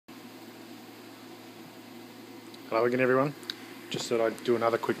Hello again everyone, just thought I'd do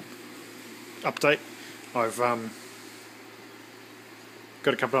another quick update. I've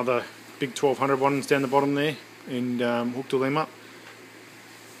got a couple other big 1200 ones down the bottom there and hooked all them up,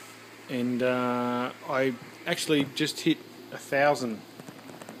 and I actually just hit 1000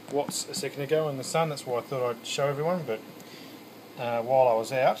 watts a second ago in the sun. That's why I thought I'd show everyone, but while I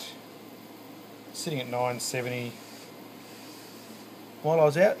was out, sitting at 970, while I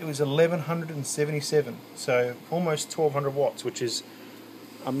was out it was 1177, so almost 1200 watts, which is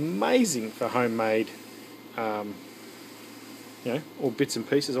amazing for homemade, all bits and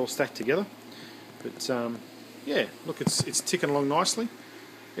pieces all stacked together. But yeah, look, it's ticking along nicely.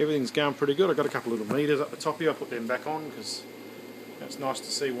 Everything's going pretty good. I've got a couple of little meters up the top here. I put them back on because it's nice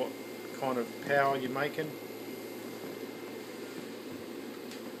to see what kind of power you're making.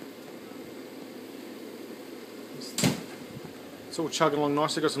 It's all chugging along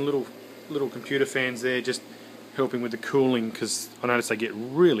nicely. Got some little computer fans there just helping with the cooling, because I noticed they get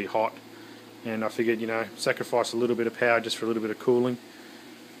really hot, and I figured, sacrifice a little bit of power just for a little bit of cooling.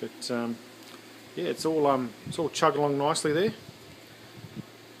 But yeah, it's all chugging along nicely there.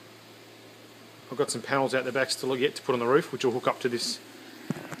 I've got some panels out the back still yet to put on the roof, which will hook up to this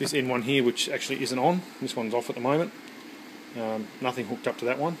end one here, which actually isn't on. This one's off at the moment. Nothing hooked up to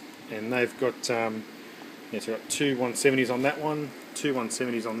that one, and they've got so got two 170s on that one, two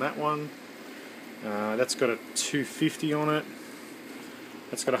 170s on that one. That's got a 250 on it.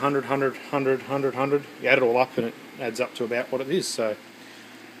 That's got 100, 100, 100, 100, 100. You add it all up and it adds up to about what it is. So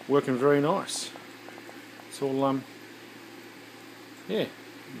working very nice. It's all yeah,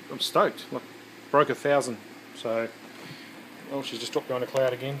 I'm stoked. Look, broke 1000. So well, she's just dropped behind a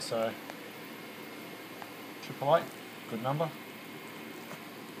cloud again. So 888, good number.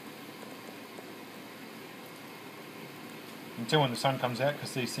 Until when the sun comes out,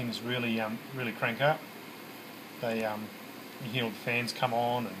 because these things really really crank up. They you hear all the fans come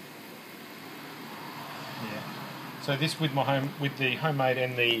on, and yeah. So this with the homemade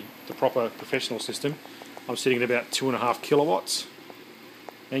and the proper professional system, I'm sitting at about 2.5 kilowatts.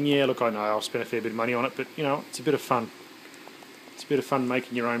 And yeah, look, I know I'll spend a fair bit of money on it, but it's a bit of fun. It's a bit of fun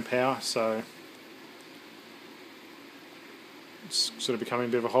making your own power, so it's sort of becoming a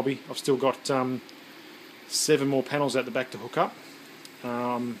bit of a hobby. I've still got 7 more panels out the back to hook up.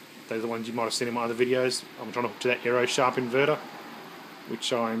 They're the ones you might have seen in my other videos. I'm trying to hook to that Aero Sharp inverter,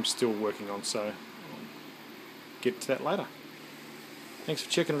 which I'm still working on, so I'll get to that later. Thanks for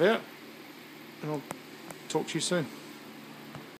checking it out, and I'll talk to you soon.